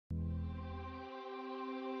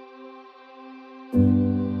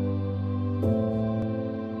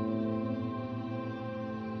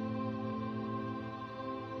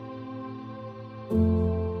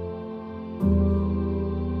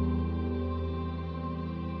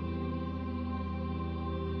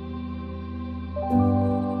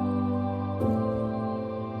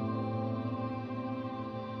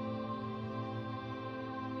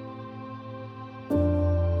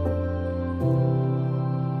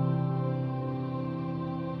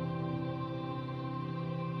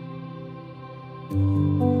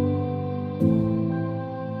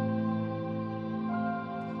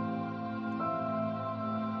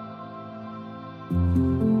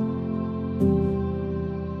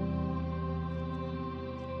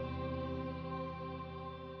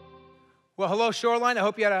Well, hello, Shoreline. I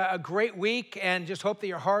hope you had a great week and just hope that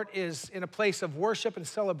your heart is in a place of worship and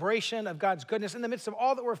celebration of God's goodness. In the midst of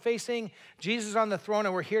all that we're facing, Jesus is on the throne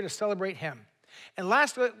and we're here to celebrate him. And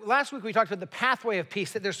last week we talked about the pathway of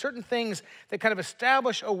peace, that there's certain things that kind of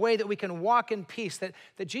establish a way that we can walk in peace, that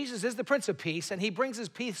Jesus is the Prince of Peace and he brings his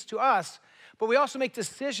peace to us, but we also make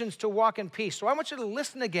decisions to walk in peace. So I want you to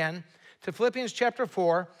listen again to Philippians chapter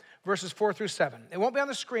 4, verses 4 through 7. It won't be on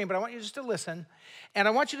the screen, but I want you just to listen. And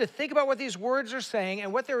I want you to think about what these words are saying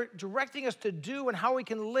and what they're directing us to do and how we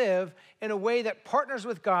can live in a way that partners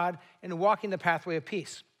with God in walking the pathway of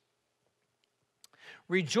peace.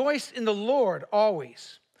 Rejoice in the Lord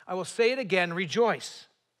always. I will say it again, rejoice.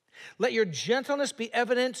 Let your gentleness be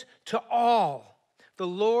evident to all. The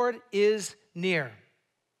Lord is near.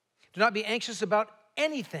 Do not be anxious about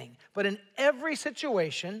anything, but in every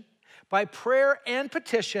situation, by prayer and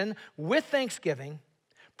petition, with thanksgiving,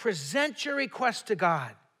 present your requests to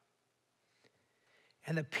God.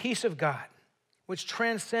 And the peace of God, which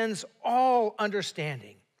transcends all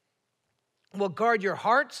understanding, will guard your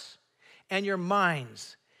hearts and your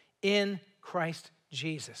minds in Christ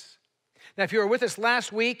Jesus. Now, if you were with us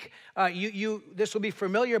last week, this will be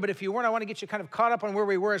familiar, but if you weren't, I want to get you kind of caught up on where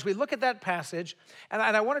we were as we look at that passage. And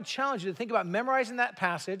I want to challenge you to think about memorizing that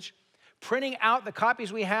passage, printing out the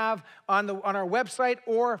copies we have on our website,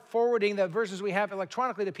 or forwarding the verses we have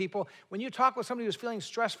electronically to people. When you talk with somebody who's feeling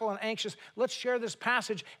stressful and anxious, let's share this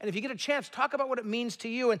passage. And if you get a chance, talk about what it means to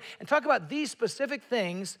you and talk about these specific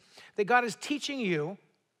things that God is teaching you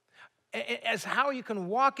as how you can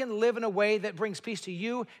walk and live in a way that brings peace to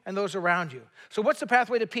you and those around you. So what's the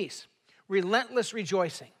pathway to peace? Relentless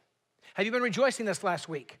rejoicing. Have you been rejoicing this last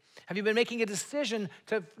week? Have you been making a decision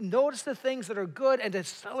to notice the things that are good and to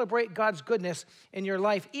celebrate God's goodness in your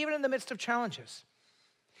life, even in the midst of challenges?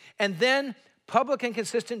 And then public and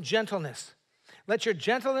consistent gentleness. Let your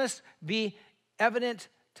gentleness be evident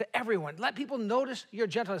to everyone. Let people notice your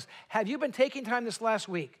gentleness. Have you been taking time this last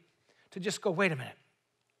week to just go, wait a minute,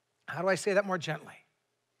 how do I say that more gently?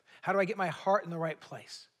 How do I get my heart in the right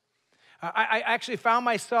place? I actually found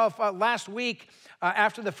myself last week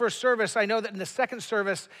after the first service. I know that in the second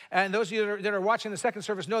service, and those of you that are watching the second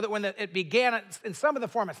service know that when it began, in some of the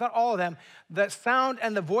formats, not all of them, the sound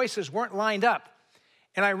and the voices weren't lined up.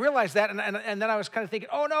 And I realized that, and then I was kind of thinking,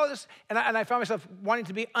 oh no, and I found myself wanting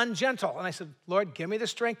to be ungentle. And I said, Lord, give me the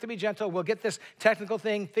strength to be gentle. We'll get this technical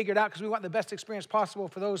thing figured out because we want the best experience possible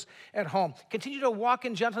for those at home. Continue to walk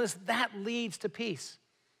in gentleness. That leads to peace.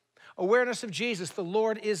 Awareness of Jesus, the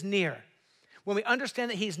Lord is near. When we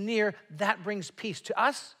understand that he's near, that brings peace to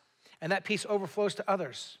us, and that peace overflows to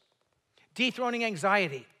others. Dethroning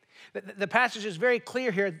anxiety. The passage is very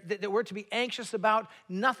clear here that we're to be anxious about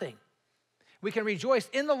nothing. We can rejoice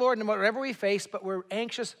in the Lord no matter whatever we face, but we're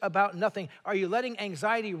anxious about nothing. Are you letting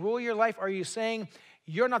anxiety rule your life? Are you saying,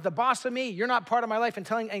 you're not the boss of me, you're not part of my life, and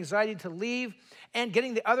telling anxiety to leave, and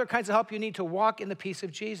getting the other kinds of help you need to walk in the peace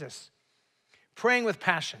of Jesus? Praying with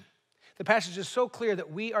passion. The passage is so clear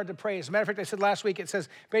that we are to pray. As a matter of fact, I said last week, it says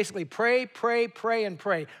basically pray, pray, pray, and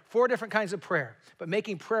pray. 4 different kinds of prayer, but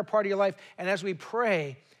making prayer part of your life. And as we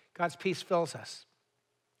pray, God's peace fills us.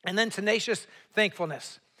 And then tenacious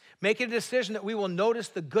thankfulness. Making a decision that we will notice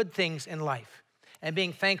the good things in life and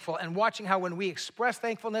being thankful and watching how when we express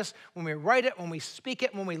thankfulness, when we write it, when we speak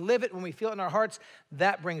it, when we live it, when we feel it in our hearts,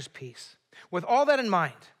 that brings peace. With all that in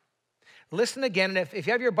mind, listen again, and if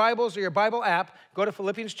you have your Bibles or your Bible app, go to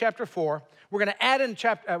Philippians chapter 4. We're going to add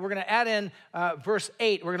in verse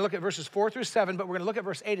 8. We're going to look at verses 4 through 7, but we're going to look at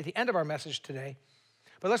verse 8 at the end of our message today.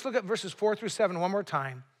 But let's look at verses 4 through 7 one more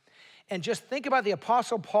time, and just think about the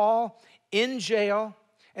Apostle Paul in jail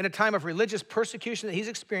in a time of religious persecution that he's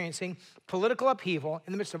experiencing, political upheaval.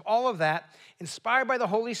 In the midst of all of that, inspired by the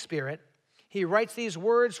Holy Spirit, he writes these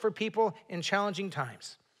words for people in challenging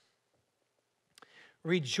times.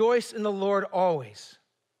 Rejoice in the Lord always.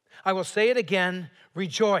 I will say it again,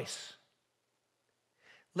 rejoice.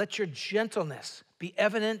 Let your gentleness be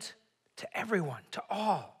evident to everyone, to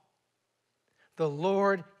all. The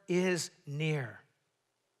Lord is near.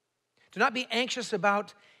 Do not be anxious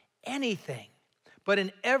about anything, but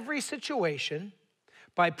in every situation,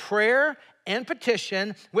 by prayer and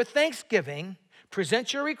petition, with thanksgiving,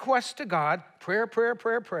 present your requests to God. Prayer, prayer,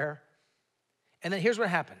 prayer, prayer. And then here's what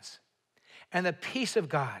happens. And the peace of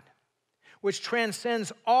God, which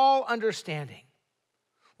transcends all understanding,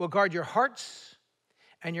 will guard your hearts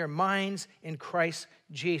and your minds in Christ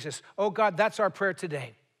Jesus. Oh God, that's our prayer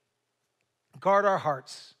today. Guard our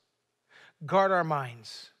hearts, guard our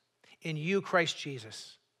minds in you, Christ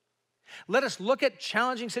Jesus. Let us look at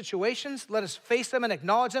challenging situations. Let us face them and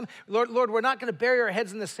acknowledge them. Lord, we're not going to bury our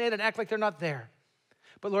heads in the sand and act like they're not there.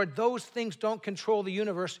 But Lord, those things don't control the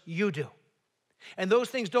universe. You do. And those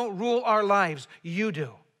things don't rule our lives. You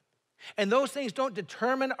do. And those things don't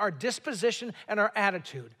determine our disposition and our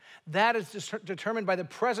attitude. That is determined by the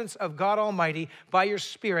presence of God Almighty, by your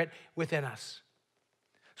Spirit within us.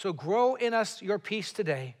 So grow in us your peace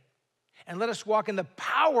today, and let us walk in the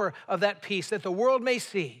power of that peace, that the world may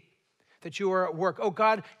see that you are at work. Oh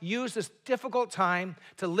God, use this difficult time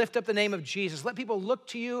to lift up the name of Jesus. Let people look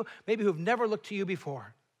to you, maybe who've never looked to you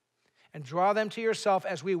before, and draw them to yourself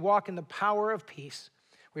as we walk in the power of peace.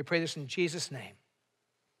 We pray this in Jesus' name.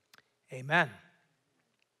 Amen.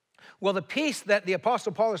 Well, the peace that the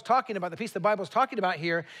Apostle Paul is talking about, the peace the Bible is talking about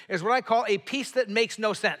here, is what I call a peace that makes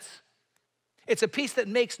no sense. It's a peace that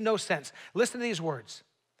makes no sense. Listen to these words.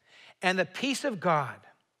 And the peace of God,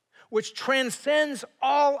 which transcends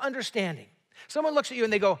all understanding. Someone looks at you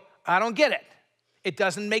and they go, I don't get it. It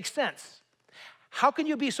doesn't make sense. How can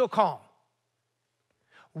you be so calm?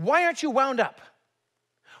 Why aren't you wound up?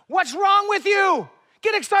 What's wrong with you?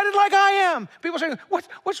 Get excited like I am. People say,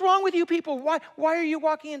 what's wrong with you people? Why are you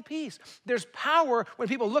walking in peace? There's power when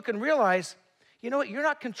people look and realize, you know what, you're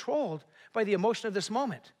not controlled by the emotion of this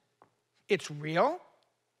moment. It's real.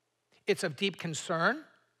 It's of deep concern.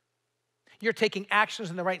 You're taking actions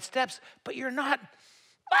and the right steps, but you're not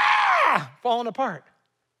falling apart.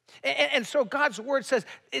 And so God's word says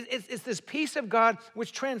it's this peace of God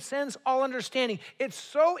which transcends all understanding. It's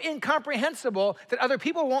so incomprehensible that other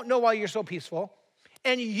people won't know why you're so peaceful,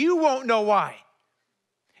 and you won't know why.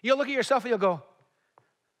 You'll look at yourself and you'll go,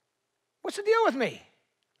 what's the deal with me?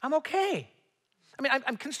 I'm okay. I mean,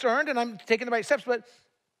 I'm concerned and I'm taking the right steps, but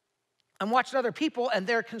I'm watching other people and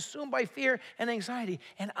they're consumed by fear and anxiety,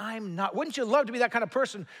 and I'm not. Wouldn't you love to be that kind of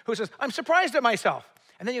person who says, I'm surprised at myself?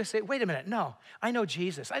 And then you say, wait a minute, no, I know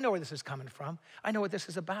Jesus. I know where this is coming from. I know what this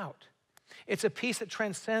is about. It's a peace that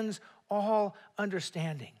transcends all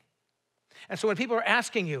understanding. And so when people are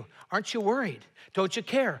asking you, aren't you worried? Don't you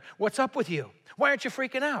care? What's up with you? Why aren't you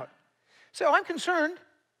freaking out? Say, I'm concerned,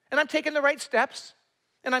 and I'm taking the right steps,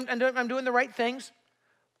 and I'm doing the right things,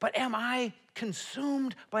 but am I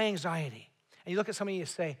consumed by anxiety? And you look at somebody and you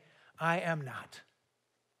say, I am not.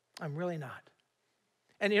 I'm really not.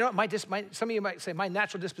 And you know what, some of you might say, my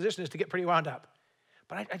natural disposition is to get pretty wound up.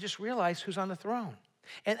 But I just realized who's on the throne.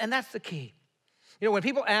 And that's the key. You know, when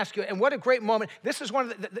people ask you, and what a great moment, this is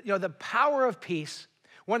one of the power of peace.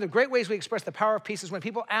 One of the great ways we express the power of peace is when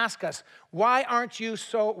people ask us, why aren't you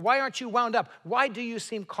wound up? Why do you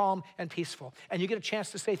seem calm and peaceful? And you get a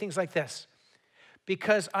chance to say things like this,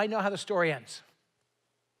 because I know how the story ends.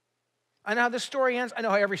 I know how this story ends. I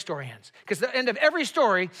know how every story ends. Because the end of every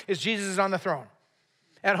story is Jesus is on the throne.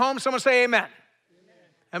 At home, someone say amen.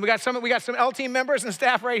 And we got some L team members and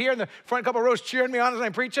staff right here in the front couple rows cheering me on as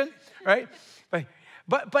I'm preaching, right?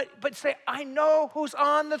 But say, I know who's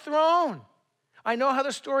on the throne. I know how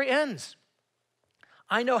the story ends.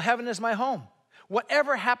 I know heaven is my home.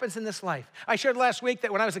 Whatever happens in this life. I shared last week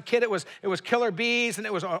that when I was a kid, it was killer bees, and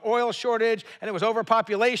it was an oil shortage, and it was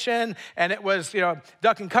overpopulation, and it was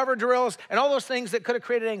duck and cover drills, and all those things that could have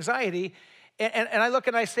created anxiety. And I look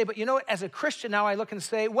and I say, but you know what? As a Christian now, I look and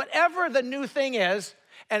say, whatever the new thing is,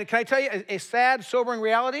 and can I tell you a sad, sobering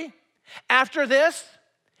reality? After this,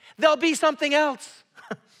 there'll be something else.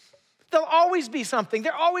 There'll always be something.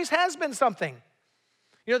 There always has been something.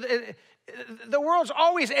 You know, the world's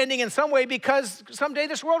always ending in some way because someday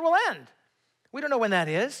this world will end. We don't know when that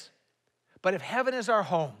is. But if heaven is our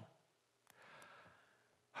home,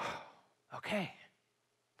 okay,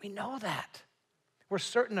 we know that. We're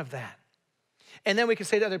certain of that. And then we can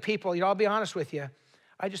say to other people, I'll be honest with you,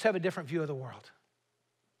 I just have a different view of the world.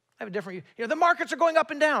 I have a different view. The markets are going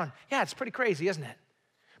up and down. Yeah, it's pretty crazy, isn't it?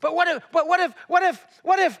 But what if,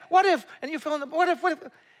 and you fill in the, what if, and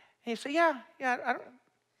you say, yeah, I don't,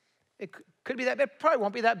 it could be that bad, probably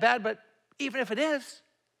won't be that bad, but even if it is,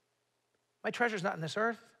 my treasure's not in this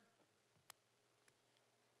earth.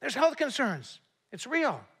 There's health concerns. It's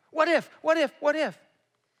real. What if, what if, what if?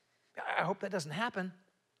 I hope that doesn't happen.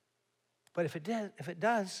 But if it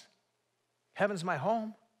does, heaven's my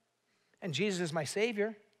home and Jesus is my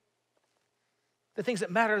Savior. The things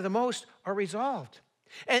that matter the most are resolved.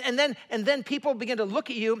 And then people begin to look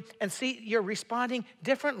at you and see you're responding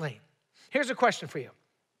differently. Here's a question for you.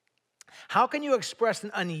 How can you express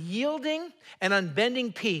an unyielding and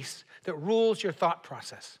unbending peace that rules your thought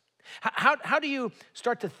process? How do you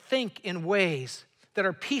start to think in ways that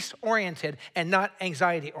are peace-oriented and not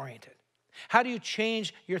anxiety-oriented? How do you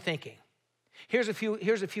change your thinking? Here's a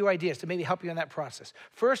few ideas to maybe help you in that process.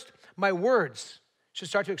 First, my words should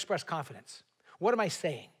start to express confidence. What am I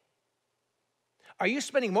saying? Are you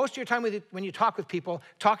spending most of your time when you talk with people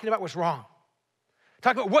talking about what's wrong?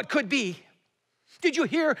 Talking about what could be? Did you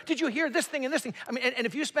hear this thing and this thing? I mean, and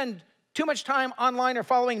if you spend too much time online or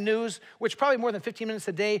following news, which probably more than 15 minutes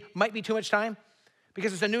a day might be too much time,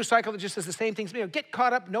 because it's a news cycle that just says the same things. Get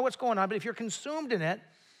caught up, know what's going on, but if you're consumed in it,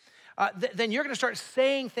 then you're going to start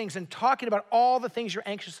saying things and talking about all the things you're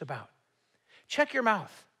anxious about. Check your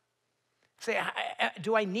mouth. Say,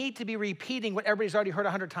 do I need to be repeating what everybody's already heard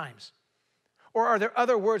 100 times? Or are there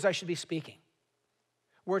other words I should be speaking?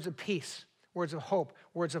 Words of peace, words of hope,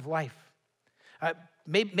 words of life.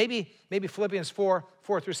 Maybe Philippians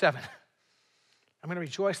 4:4-7. I'm going to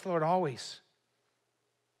rejoice in the Lord always.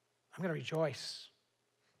 I'm going to rejoice.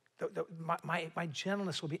 My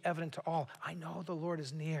gentleness will be evident to all. I know the Lord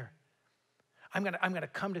is near. I'm going to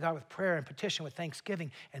come to God with prayer and petition, with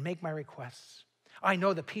thanksgiving, and make my requests. I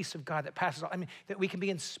know the peace of God that passes all. I mean, that we can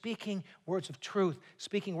begin speaking words of truth,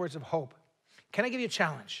 speaking words of hope. Can I give you a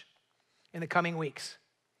challenge in the coming weeks?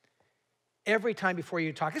 Every time before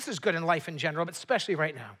you talk, this is good in life in general, but especially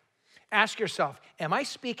right now, ask yourself, am I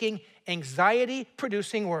speaking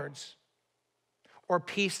anxiety-producing words or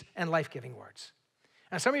peace and life-giving words?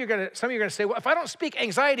 And some of you are going to say, well, if I don't speak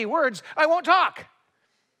anxiety words, I won't talk,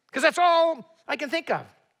 because that's all I can think of.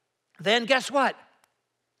 Then guess what?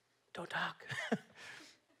 Don't talk.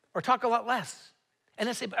 Or talk a lot less. And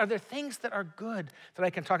then say, are there things that are good that I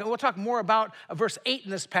can talk about? We'll talk more about verse 8 in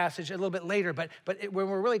this passage a little bit later, but when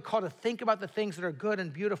we're really called to think about the things that are good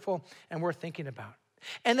and beautiful and worth thinking about.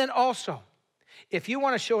 And then also, if you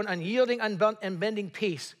want to show an unyielding, unbending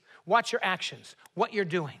peace, watch your actions, what you're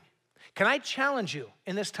doing. Can I challenge you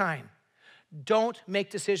in this time? Don't make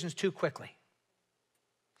decisions too quickly.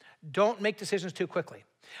 Don't make decisions too quickly.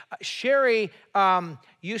 Sherry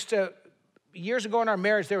used to, years ago in our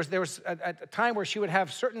marriage, there was a time where she would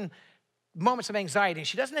have certain moments of anxiety. And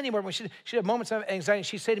she doesn't anymore. When she'd have moments of anxiety, and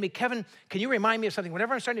she'd say to me, Kevin, can you remind me of something?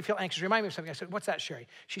 Whenever I'm starting to feel anxious, remind me of something. I said, what's that, Sherry?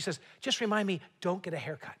 She says, just remind me, don't get a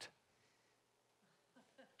haircut.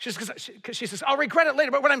 She says, I'll regret it later,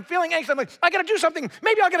 but when I'm feeling anxious, I'm like, I got to do something.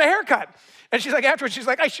 Maybe I'll get a haircut. And she's like, afterwards, she's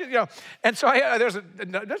like, I should, And so there's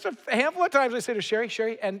a handful of times I say to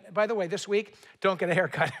Sherry, and by the way, this week, don't get a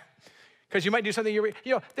haircut. Because you might do something,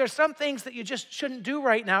 there's some things that you just shouldn't do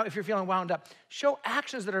right now if you're feeling wound up. Show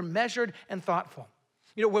actions that are measured and thoughtful.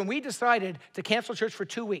 When we decided to cancel church for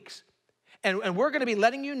 2 weeks, and we're going to be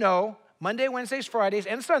letting you know Monday, Wednesdays, Fridays,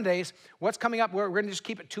 and Sundays what's coming up. We're going to just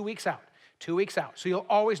keep it 2 weeks out. 2 weeks out. So you'll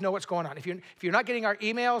always know what's going on. If you're not getting our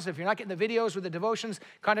emails, if you're not getting the videos with the devotions,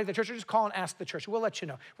 contact the church or just call and ask the church. We'll let you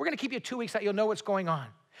know. We're going to keep you 2 weeks out. You'll know what's going on.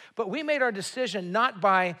 But we made our decision not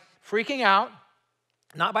by freaking out,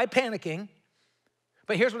 not by panicking,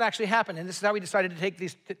 but here's what actually happened. And this is how we decided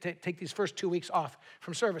to take these first 2 weeks off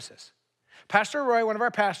from services. Pastor Roy, one of our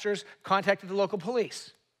pastors, contacted the local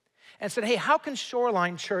police and said, hey, how can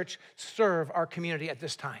Shoreline Church serve our community at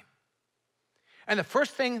this time? And the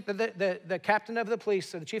first thing that the captain of the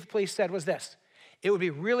police, or the chief of police said was this: it would be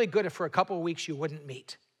really good if for a couple of weeks you wouldn't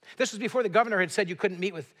meet. This was before the governor had said you couldn't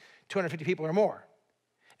meet with 250 people or more.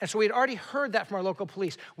 And so we had already heard that from our local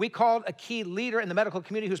police. We called a key leader in the medical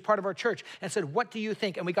community who's part of our church and said, what do you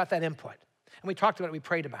think? And we got that input. And we talked about it, we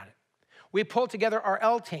prayed about it. We pulled together our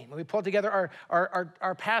L team, and we pulled together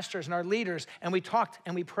our pastors and our leaders, and we talked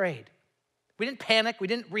and we prayed. We didn't panic, we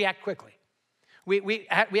didn't react quickly. We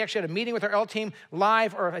actually had a meeting with our L team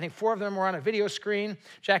live, or I think 4 of them were on a video screen.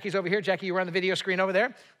 Jackie's over here. Jackie, you were on the video screen over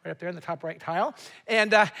there, right up there in the top right tile.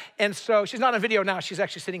 And so she's not on video now. She's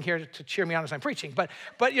actually sitting here to cheer me on as I'm preaching. But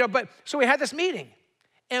so we had this meeting,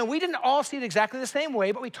 and we didn't all see it exactly the same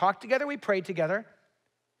way, but we talked together, we prayed together.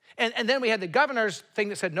 And then we had the governor's thing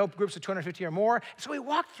that said no groups of 250 or more. So we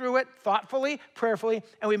walked through it thoughtfully, prayerfully,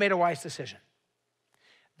 and we made a wise decision.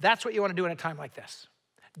 That's what you want to do in a time like this.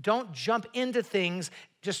 Don't jump into things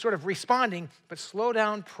just sort of responding, but slow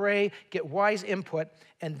down, pray, get wise input,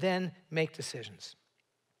 and then make decisions.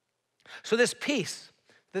 So this peace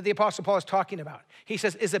that the Apostle Paul is talking about. He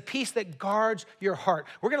says, is a peace that guards your heart.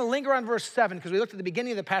 We're going to linger on verse 7 because we looked at the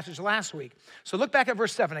beginning of the passage last week. So look back at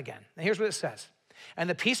verse 7 again. And here's what it says. And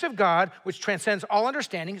the peace of God, which transcends all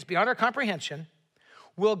understanding, is beyond our comprehension,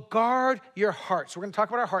 will guard your hearts. We're going to talk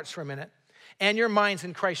about our hearts for a minute, and your minds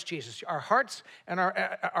in Christ Jesus. Our hearts and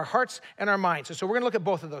our minds. And so we're going to look at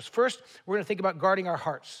both of those. First, we're going to think about guarding our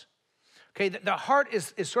hearts. Okay, the heart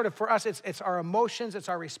is sort of, for us, it's our emotions, it's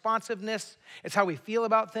our responsiveness, it's how we feel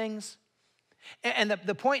about things. And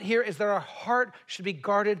the point here is that our heart should be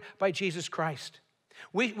guarded by Jesus Christ.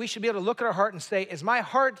 We should be able to look at our heart and say, is my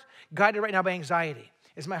heart guided right now by anxiety?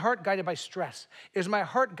 Is my heart guided by stress? Is my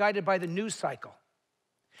heart guided by the news cycle?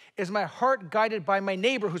 Is my heart guided by my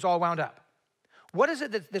neighbor who's all wound up? What is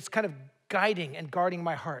it that's kind of guiding and guarding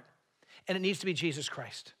my heart? And it needs to be Jesus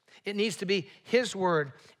Christ. It needs to be his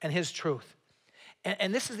word and his truth.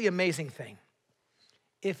 And this is the amazing thing.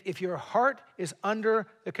 If your heart is under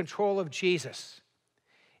the control of Jesus,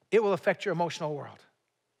 it will affect your emotional world.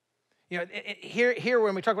 You know, here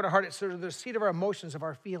when we talk about our heart, it's sort of the seat of our emotions, of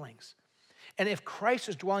our feelings. And if Christ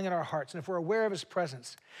is dwelling in our hearts, and if we're aware of his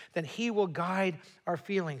presence, then he will guide our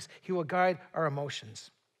feelings. He will guide our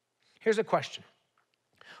emotions. Here's a question.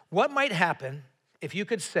 What might happen if you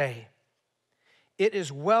could say, it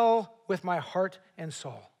is well with my heart and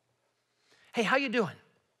soul? Hey, how you doing?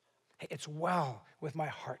 Hey, it's well with my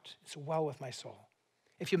heart. It's well with my soul.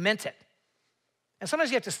 If you meant it. And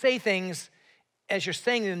sometimes you have to say things as you're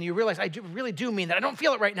saying it and you realize, really do mean that. I don't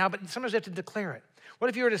feel it right now, but sometimes you have to declare it. What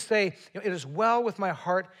if you were to say, it is well with my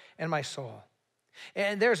heart and my soul?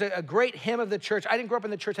 And there's a great hymn of the church. I didn't grow up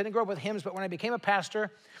in the church. I didn't grow up with hymns, but when I became a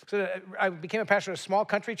pastor, I became a pastor of a small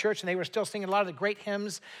country church, and they were still singing a lot of the great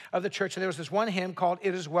hymns of the church. And there was this one hymn called,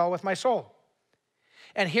 It Is Well With My Soul.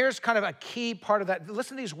 And here's kind of a key part of that.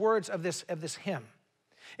 Listen to these words of this hymn.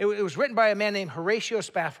 It was written by a man named Horatio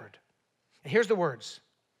Spafford. And here's the words.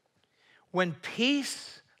 When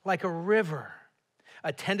peace like a river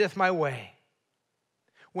attendeth my way,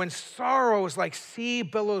 when sorrows like sea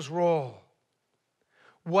billows roll,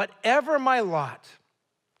 whatever my lot,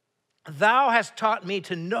 thou hast taught me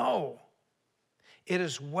to know, it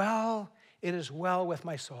is well with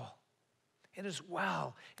my soul. It is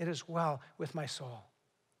well with my soul.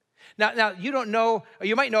 Now you don't know, or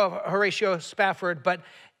you might know of Horatio Spafford, but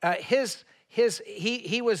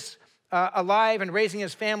he was alive and raising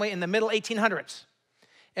his family in the middle 1800s,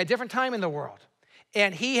 at a different time in the world.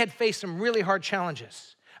 And he had faced some really hard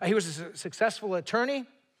challenges. He was a successful attorney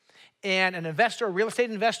and an investor, a real estate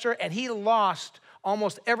investor, and he lost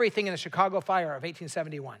almost everything in the Chicago fire of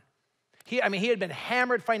 1871. He had been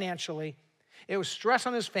hammered financially. It was stress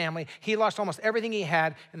on his family. He lost almost everything he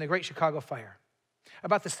had in the Great Chicago Fire.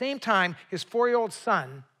 About the same time, his 4-year-old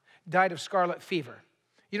son died of scarlet fever.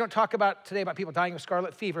 You don't talk about today about people dying of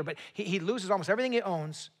scarlet fever, but he loses almost everything he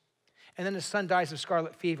owns, and then his son dies of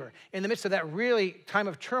scarlet fever. In the midst of that really time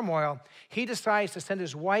of turmoil, he decides to send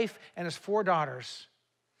his wife and his 4 daughters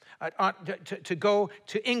to go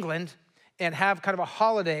to England and have kind of a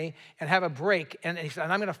holiday and have a break. And he said,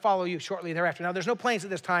 and I'm going to follow you shortly thereafter. Now, there's no planes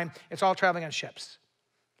at this time. It's all traveling on ships.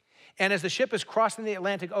 And as the ship is crossing the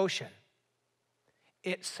Atlantic Ocean,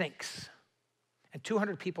 it sinks. And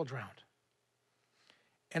 200 people drowned.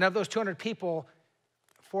 And of those 200 people,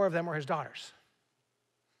 4 of them were his daughters.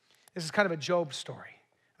 This is kind of a Job story.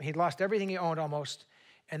 He'd lost everything he owned almost,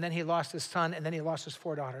 and then he lost his son, and then he lost his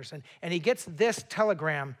 4 daughters. And he gets this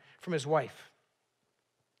telegram from his wife.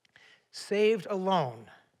 Saved alone,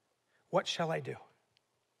 what shall I do?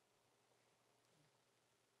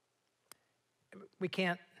 We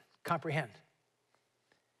can't comprehend.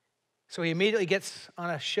 So he immediately gets on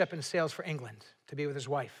a ship and sails for England to be with his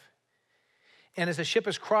wife. And as the ship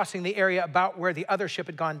is crossing the area about where the other ship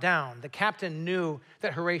had gone down, the captain knew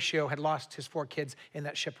that Horatio had lost his 4 kids in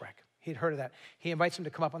that shipwreck. He'd heard of that. He invites him to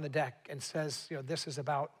come up on the deck and says, this is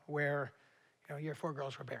about where your 4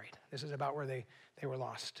 girls were buried. This is about where they were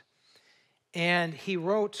lost. And he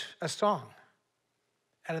wrote a song.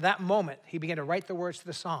 And at that moment, he began to write the words to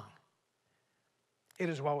the song. It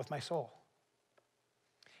is well with my soul.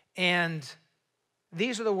 And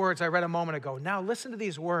these are the words I read a moment ago. Now listen to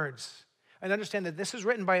these words and understand that this is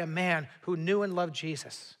written by a man who knew and loved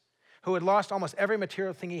Jesus, who had lost almost every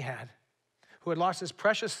material thing he had, who had lost his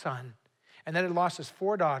precious son, and then had lost his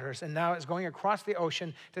 4 daughters, and now is going across the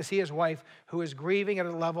ocean to see his wife, who is grieving at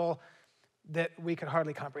a level that we could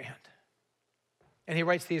hardly comprehend. And he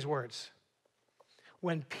writes these words.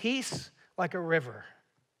 When peace like a river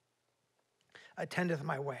attendeth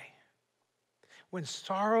my way, when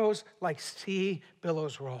sorrows like sea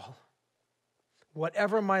billows roll,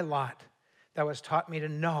 whatever my lot, thou hast taught me to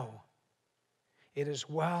know, it is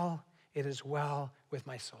well with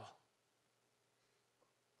my soul.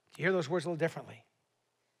 You hear those words a little differently.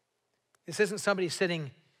 This isn't somebody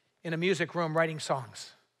sitting in a music room writing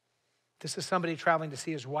songs. This is somebody traveling to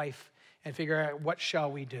see his wife and figure out, what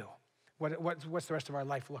shall we do? What's the rest of our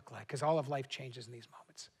life look like? Because all of life changes in these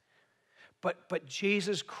moments. But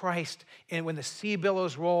Jesus Christ, and when the sea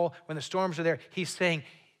billows roll, when the storms are there, he's saying,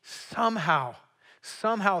 somehow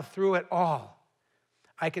through it all,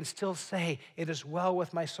 I can still say, it is well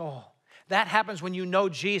with my soul. That happens when you know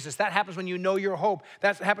Jesus. That happens when you know your hope.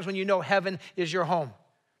 That happens when you know heaven is your home.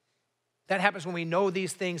 That happens when we know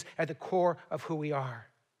these things at the core of who we are.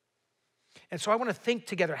 And so I want to think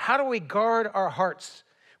together, how do we guard our hearts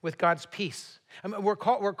with God's peace? I mean, we're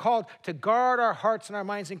called to guard our hearts and our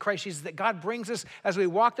minds in Christ Jesus, that God brings us as we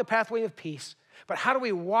walk the pathway of peace. But how do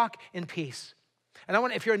we walk in peace? And I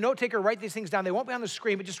want, if you're a note taker, write these things down. They won't be on the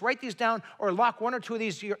screen, but just write these down or lock one or two of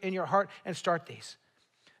these in your heart and start these.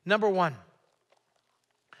 Number one,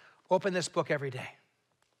 open this book every day.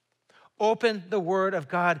 Open the Word of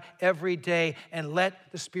God every day and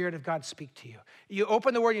let the Spirit of God speak to you. You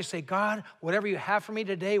open the Word and you say, God, whatever you have for me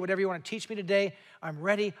today, whatever you want to teach me today, I'm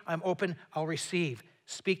ready, I'm open, I'll receive.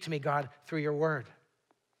 Speak to me, God, through your Word.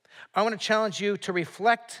 I want to challenge you to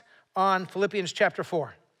reflect on Philippians chapter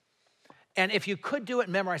 4. And if you could do it,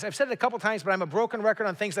 memorize. I've said it a couple times, but I'm a broken record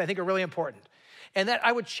on things that I think are really important. And that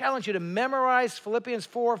I would challenge you to memorize Philippians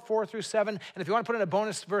 4 through 7. And if you want to put in a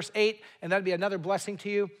bonus, verse 8, and that'd be another blessing to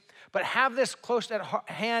you. But have this close at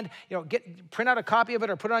hand, print out a copy of it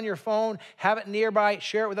or put it on your phone, have it nearby,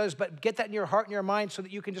 share it with others, but get that in your heart and your mind so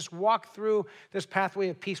that you can just walk through this pathway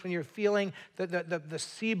of peace when you're feeling the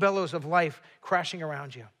sea billows of life crashing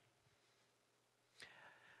around you.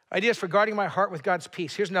 Ideas for guarding my heart with God's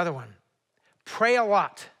peace. Here's another one. Pray a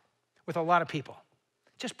lot with a lot of people.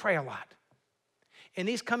 Just pray a lot. In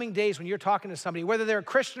these coming days, when you're talking to somebody, whether they're a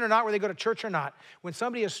Christian or not, whether they go to church or not, when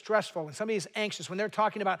somebody is stressful, when somebody is anxious, when they're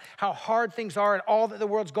talking about how hard things are and all that the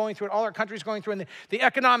world's going through and all our country's going through and the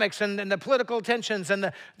economics and the political tensions and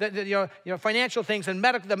the financial things and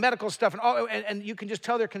the medical stuff and you can just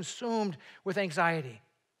tell they're consumed with anxiety.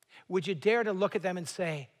 Would you dare to look at them and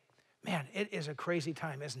say, man, it is a crazy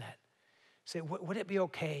time, isn't it? Say, would it be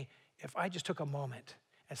okay if I just took a moment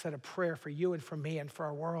and said a prayer for you and for me and for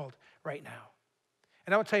our world right now?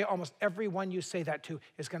 And I will tell you, almost everyone you say that to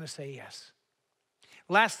is going to say yes.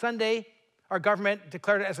 Last Sunday, our government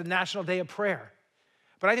declared it as a national day of prayer.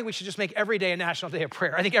 But I think we should just make every day a national day of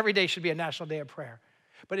prayer. I think every day should be a national day of prayer.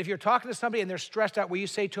 But if you're talking to somebody and they're stressed out, will you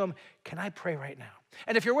say to them, can I pray right now?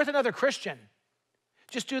 And if you're with another Christian,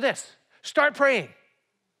 just do this. Start praying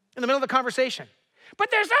in the middle of the conversation. But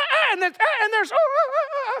there's and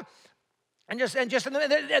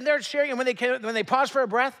they're sharing, and when they pause for a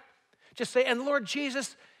breath, just say, and Lord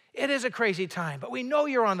Jesus, it is a crazy time, but we know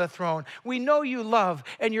you're on the throne. We know you love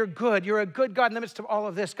and you're good. You're a good God in the midst of all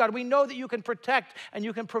of this. God, we know that you can protect and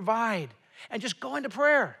you can provide. And just go into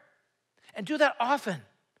prayer and do that often.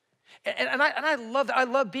 And I love that. I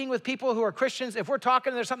love being with people who are Christians. If we're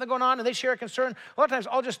talking and there's something going on and they share a concern, a lot of times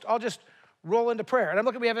I'll just roll into prayer. And I'm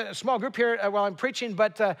looking, we have a small group here while I'm preaching,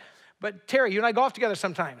 but Terry, you and I golf together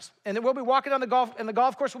sometimes. And then we'll be walking on the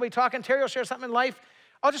golf course, we'll be talking. Terry will share something in life.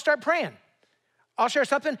 I'll just start praying. I'll share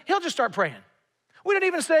something. He'll just start praying. We don't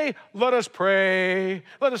even say, let us pray.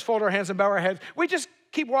 Let us fold our hands and bow our heads. We just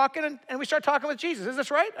keep walking and we start talking with Jesus. Is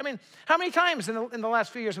this right? I mean, how many times in the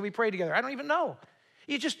last few years have we prayed together? I don't even know.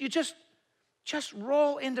 You just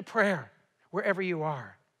roll into prayer wherever you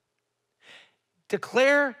are.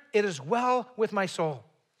 Declare it is well with my soul.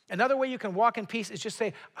 Another way you can walk in peace is just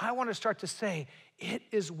say, I want to start to say, it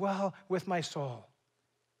is well with my soul.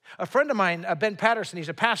 A friend of mine, Ben Patterson, he's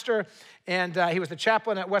a pastor, and he was the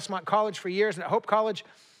chaplain at Westmont College for years and at Hope College.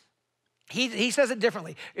 He says it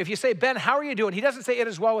differently. If you say, Ben, how are you doing? He doesn't say, it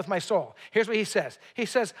is well with my soul. Here's what he says. He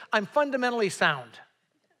says, I'm fundamentally sound.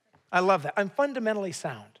 I love that. I'm fundamentally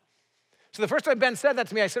sound. So the first time Ben said that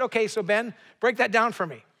to me, I said, okay, so Ben, break that down for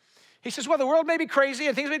me. He says, well, the world may be crazy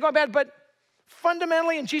and things may be going bad, but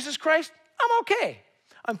fundamentally in Jesus Christ, I'm okay.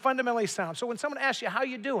 I'm fundamentally sound. So when someone asks you, how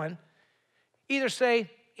you doing? Either say,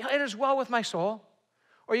 it is well with my soul,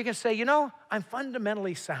 or you can say, I'm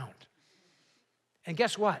fundamentally sound. And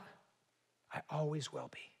guess what? I always will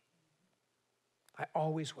be. I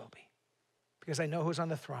always will be. Because I know who's on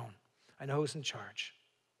the throne. I know who's in charge.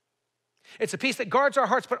 It's a peace that guards our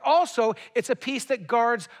hearts, but also it's a peace that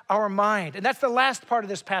guards our mind. And that's the last part of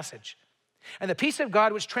this passage. And the peace of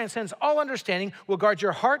God, which transcends all understanding, will guard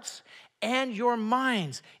your hearts and your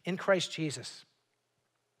minds in Christ Jesus.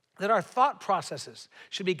 That our thought processes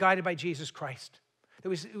should be guided by Jesus Christ. That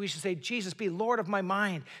we should say, Jesus, be Lord of my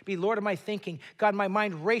mind, be Lord of my thinking. God, my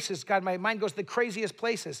mind races. God, my mind goes to the craziest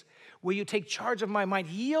places. Will you take charge of my mind?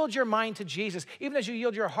 Yield your mind to Jesus, even as you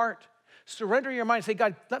yield your heart. Surrender your mind. Say,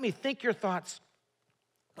 God, let me think your thoughts.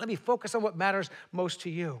 Let me focus on what matters most to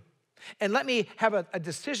you. And let me have a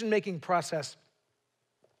decision-making process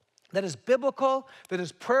that is biblical, that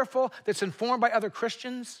is prayerful, that's informed by other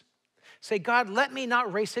Christians. Say, God, let me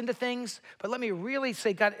not race into things, but let me really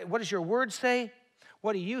say, God, what does your word say?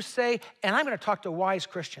 What do you say? And I'm going to talk to wise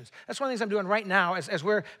Christians. That's one of the things I'm doing right now as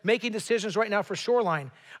we're making decisions right now for Shoreline.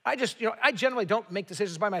 I generally don't make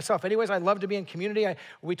decisions by myself. Anyways, I love to be in community.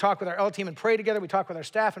 We talk with our L team and pray together. We talk with our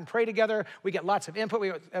staff and pray together. We get lots of input.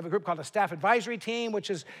 We have a group called the Staff Advisory Team, which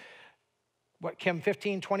is, Kim,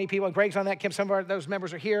 15, 20 people. Greg's on that. Kim, some of those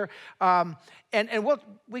members are here. We're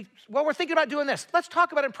thinking about doing this. Let's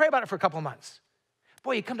talk about it and pray about it for a couple of months.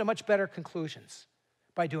 Boy, you come to much better conclusions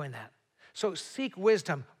by doing that. So seek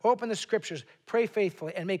wisdom, open the scriptures, pray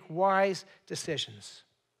faithfully, and make wise decisions.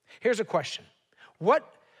 Here's a question. What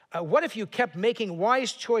if you kept making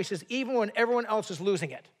wise choices even when everyone else is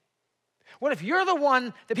losing it? What if you're the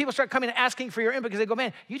one that people start coming and asking for your input because they go,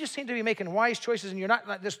 man, you just seem to be making wise choices and you're not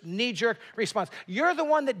like this knee-jerk response. You're the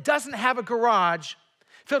one that doesn't have a garage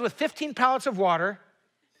filled with 15 pallets of water,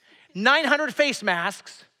 900 face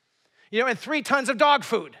masks, and 3 tons of dog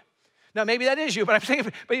food. Now, maybe that is you, but I'm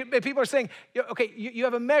saying, but people are saying, okay, you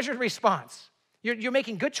have a measured response. You're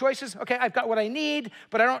making good choices. Okay, I've got what I need,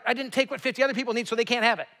 but I didn't take what 50 other people need, so they can't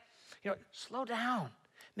have it. Slow down.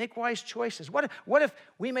 Make wise choices. What if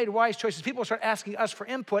we made wise choices? People start asking us for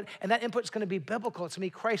input, and that input is going to be biblical. It's going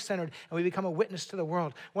to be Christ-centered, and we become a witness to the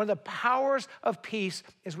world. One of the powers of peace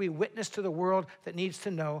is we witness to the world that needs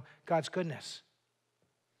to know God's goodness.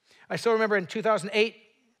 I still remember in 2008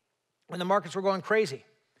 when the markets were going crazy.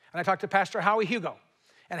 And I talked to Pastor Howie Hugo.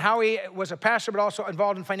 And Howie was a pastor, but also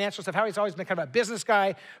involved in financial stuff. Howie's always been kind of a business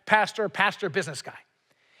guy, pastor, business guy.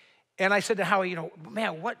 And I said to Howie,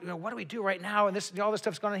 man, what do we do right now? And all this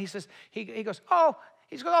stuff's going on. He says, he goes,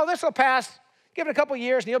 this will pass. Give it a couple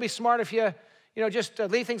years, and you'll be smart if you just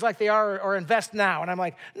leave things like they are or invest now. And I'm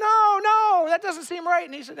like, no, that doesn't seem right.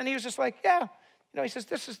 And he was just like, yeah. He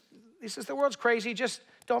says, the world's crazy. Just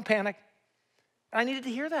don't panic. And I needed to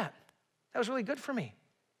hear that. That was really good for me.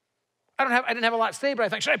 I didn't have a lot to say, but I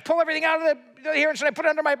thought, should I pull everything out of here and should I put it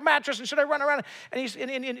under my mattress and should I run around?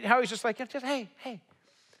 And Howie's just like, hey,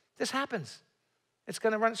 this happens. It's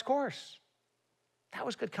going to run its course. That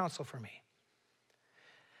was good counsel for me.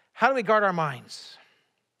 How do we guard our minds?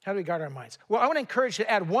 How do we guard our minds? Well, I want to encourage you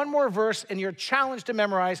to add one more verse in your challenge to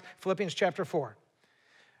memorize Philippians chapter 4.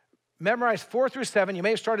 Memorize 4 through 7. You may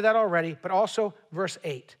have started that already, but also verse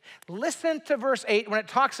 8. Listen to verse 8 when it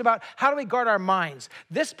talks about how do we guard our minds.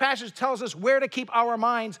 This passage tells us where to keep our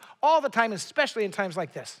minds all the time, especially in times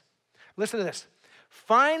like this. Listen to this.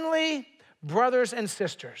 Finally, brothers and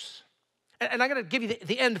sisters. And I'm going to give you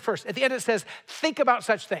the end first. At the end it says, think about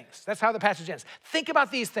such things. That's how the passage ends. Think about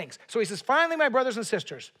these things. So he says, finally, my brothers and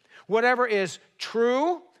sisters, whatever is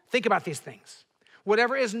true, think about these things.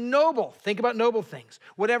 Whatever is noble, think about noble things.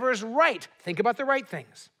 Whatever is right, think about the right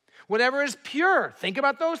things. Whatever is pure, think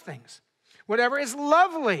about those things. Whatever is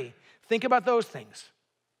lovely, think about those things.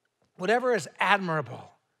 Whatever is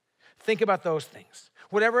admirable, think about those things.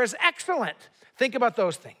 Whatever is excellent, think about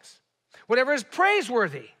those things. Whatever is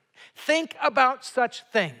praiseworthy, think about such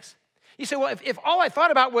things. You say, well, if all I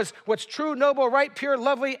thought about was what's true, noble, right, pure,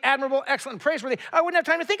 lovely, admirable, excellent, and praiseworthy, I wouldn't have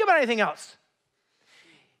time to think about anything else.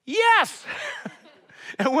 Yes!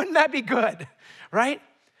 And wouldn't that be good, right?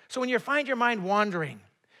 So when you find your mind wandering,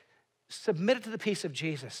 submit it to the peace of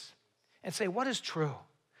Jesus and say, what is true?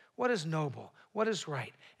 What is noble? What is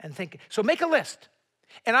right? And think. So make a list.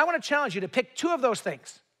 And I want to challenge you to pick 2 of those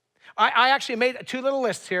things. I actually made 2 little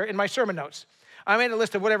lists here in my sermon notes. I made a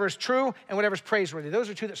list of whatever is true and whatever is praiseworthy. Those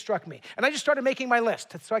are 2 that struck me. And I just started making my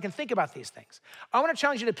list so I can think about these things. I want to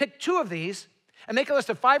challenge you to pick 2 of these and make a list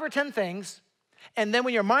of 5 or 10 things. And then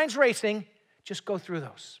when your mind's racing, just go through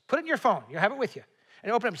those. Put it in your phone. You have it with you.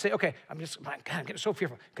 And open up and say, okay, I'm getting so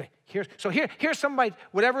fearful. Okay, here's some of my,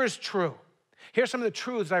 whatever is true. Here's some of the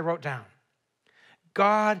truths I wrote down.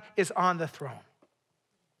 God is on the throne.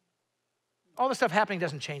 All the stuff happening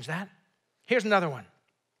doesn't change that. Here's another one.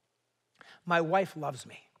 My wife loves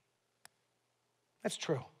me. That's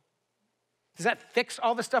true. Does that fix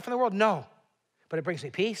all the stuff in the world? No. But it brings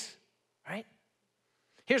me peace, right?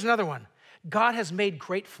 Here's another one. God has made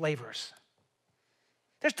great flavors.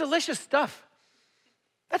 There's delicious stuff.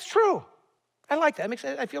 That's true. I like that.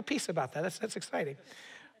 I feel peace about that. That's exciting.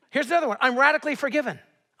 Here's another one. I'm radically forgiven.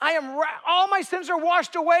 All my sins are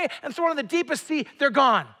washed away and thrown in the deepest sea. They're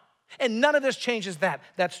gone. And none of this changes that.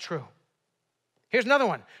 That's true. Here's another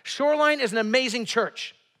one. Shoreline is an amazing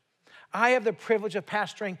church. I have the privilege of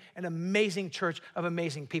pastoring an amazing church of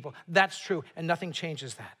amazing people. That's true, and nothing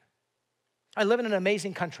changes that. I live in an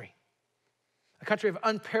amazing country, a country of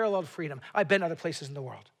unparalleled freedom. I've been other places in the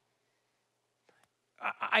world.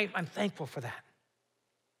 I'm thankful for that.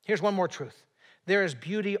 Here's one more truth. There is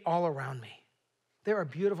beauty all around me. There are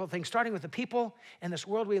beautiful things, starting with the people in this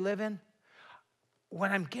world we live in.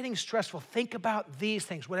 When I'm getting stressful, think about these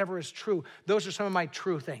things, whatever is true. Those are some of my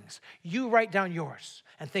true things. You write down yours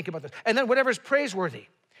and think about this. And then whatever is praiseworthy.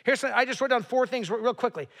 I just wrote down 4 things real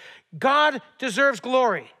quickly. God deserves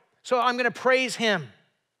glory, so I'm going to praise him.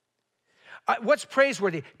 What's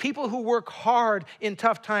praiseworthy? People who work hard in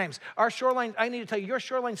tough times. Our Shoreline, I need to tell you, your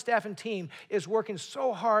Shoreline staff and team is working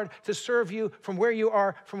so hard to serve you from where you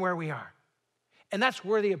are, from where we are. And that's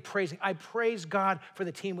worthy of praising. I praise God for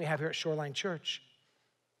the team we have here at Shoreline Church.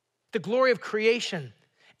 The glory of creation,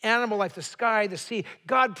 animal life, the sky, the sea.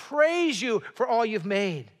 God, praise you for all you've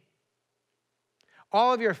made.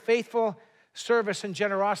 All of your faithful service and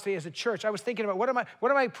generosity as a church. I was thinking about what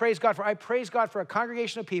do I praise God for? I praise God for a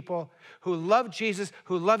congregation of people who love Jesus,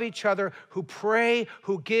 who love each other, who pray,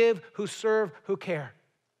 who give, who serve, who care.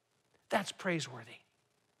 That's praiseworthy.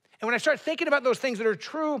 And when I start thinking about those things that are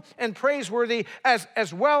true and praiseworthy,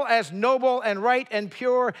 as well as noble and right and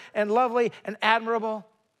pure and lovely and admirable,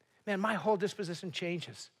 man, my whole disposition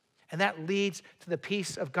changes. And that leads to the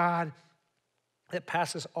peace of God that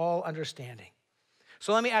passes all understanding.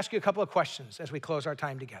 So let me ask you a couple of questions as we close our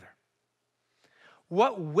time together.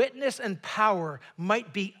 What witness and power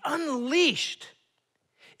might be unleashed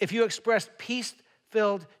if you expressed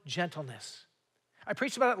peace-filled gentleness? I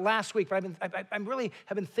preached about it last week, but I really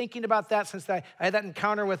have been thinking about that since I had that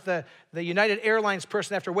encounter with the United Airlines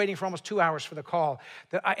person after waiting for almost 2 hours for the call.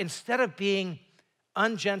 That instead of being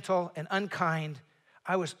ungentle and unkind,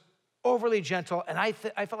 I was overly gentle, and I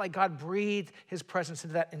felt like God breathed his presence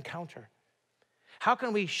into that encounter. How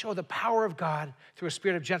can we show the power of God through a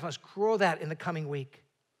spirit of gentleness? Grow that in the coming week.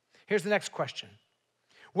 Here's the next question.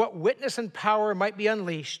 What witness and power might be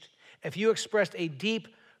unleashed if you expressed a deep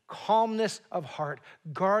calmness of heart,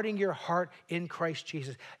 guarding your heart in Christ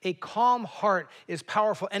Jesus? A calm heart is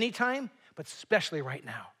powerful anytime, but especially right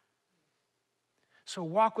now. So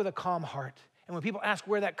walk with a calm heart. And when people ask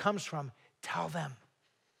where that comes from, tell them.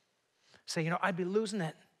 Say, I'd be losing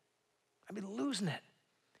it. I'd be losing it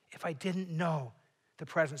if I didn't know the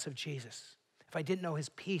presence of Jesus, if I didn't know his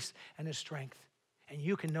peace and his strength. And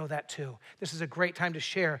you can know that too. This is a great time to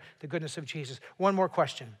share the goodness of Jesus. One more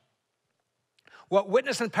question. What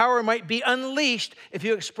witness and power might be unleashed if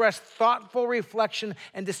you express thoughtful reflection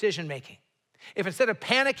and decision-making? If instead of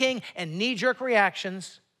panicking and knee-jerk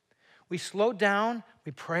reactions, we slowed down,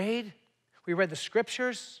 we prayed, we read the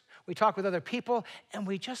scriptures, we talk with other people, and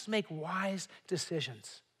we just make wise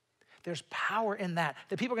decisions. There's power in that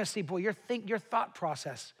people are going to see, boy, your thought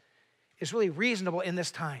process is really reasonable in this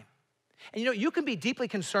time. And you can be deeply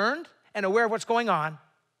concerned and aware of what's going on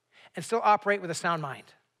and still operate with a sound mind.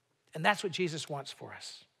 And that's what Jesus wants for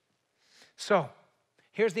us. So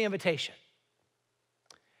here's the invitation.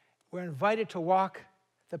 We're invited to walk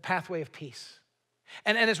the pathway of peace.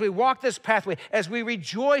 And as we walk this pathway, as we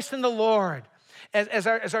rejoice in the Lord, as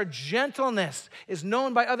our gentleness is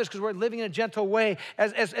known by others because we're living in a gentle way,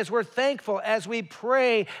 as we're thankful, as we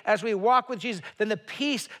pray, as we walk with Jesus, then the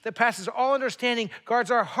peace that passes all understanding guards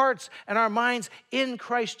our hearts and our minds in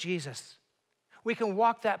Christ Jesus. We can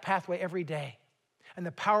walk that pathway every day, and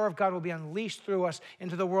the power of God will be unleashed through us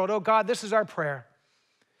into the world. Oh God, this is our prayer,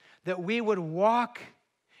 that we would walk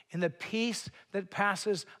in the peace that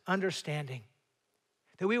passes understanding.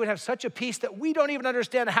 That we would have such a peace that we don't even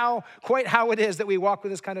understand quite how it is that we walk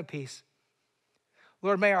with this kind of peace.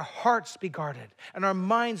 Lord, may our hearts be guarded and our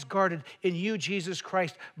minds guarded in you, Jesus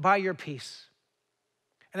Christ, by your peace.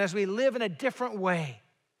 And as we live in a different way,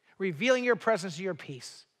 revealing your presence and your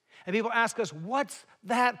peace, and people ask us, what's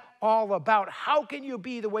that all about? How can you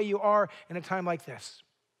be the way you are in a time like this?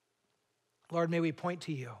 Lord, may we point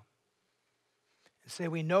to you and say,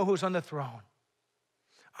 we know who's on the throne.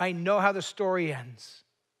 I know how the story ends.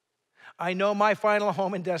 I know my final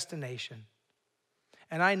home and destination.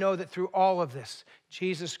 And I know that through all of this,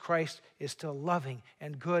 Jesus Christ is still loving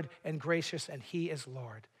and good and gracious, and he is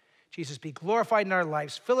Lord. Jesus, be glorified in our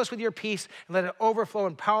lives. Fill us with your peace and let it overflow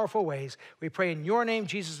in powerful ways. We pray in your name,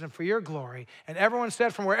 Jesus, and for your glory. And everyone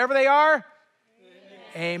said from wherever they are,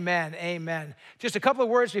 amen, amen. Just a couple of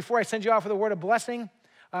words before I send you off with a word of blessing.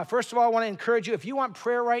 First of all, I want to encourage you, if you want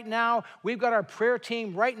prayer right now, we've got our prayer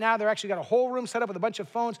team right now. They're actually got a whole room set up with a bunch of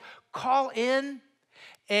phones. Call in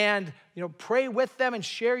and pray with them and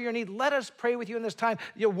share your need. Let us pray with you in this time.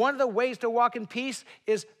 One of the ways to walk in peace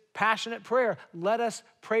is passionate prayer. Let us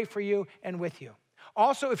pray for you and with you.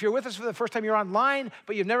 Also, if you're with us for the first time, you're online,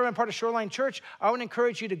 but you've never been part of Shoreline Church, I want to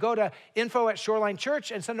encourage you to go to info@Shoreline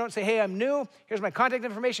Church and send a note and say, hey, I'm new. Here's my contact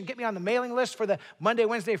information. Get me on the mailing list for the Monday,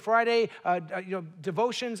 Wednesday, Friday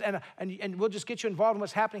devotions, and we'll just get you involved in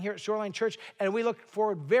what's happening here at Shoreline Church. And we look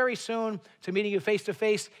forward very soon to meeting you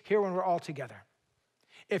face-to-face here when we're all together.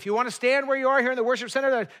 If you want to stand where you are here in the worship center,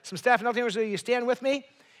 there are some staff and elder members, you stand with me.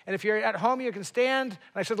 And if you're at home, you can stand. And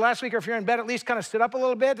I said last week, or if you're in bed, at least kind of sit up a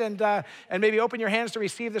little bit and maybe open your hands to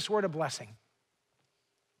receive this word of blessing.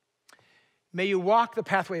 May you walk the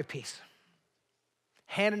pathway of peace,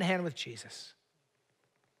 hand in hand with Jesus.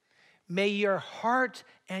 May your heart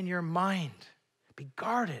and your mind be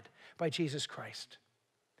guarded by Jesus Christ.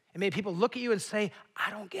 And may people look at you and say, I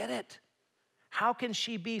don't get it. How can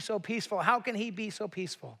she be so peaceful? How can he be so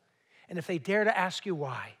peaceful? And if they dare to ask you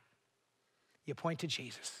why, you point to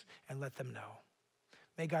Jesus and let them know.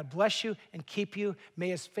 May God bless you and keep you. May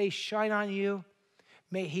his face shine on you.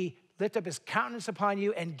 May he lift up his countenance upon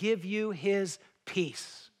you and give you his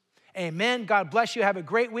peace. Amen. God bless you. Have a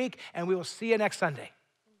great week, and we will see you next Sunday.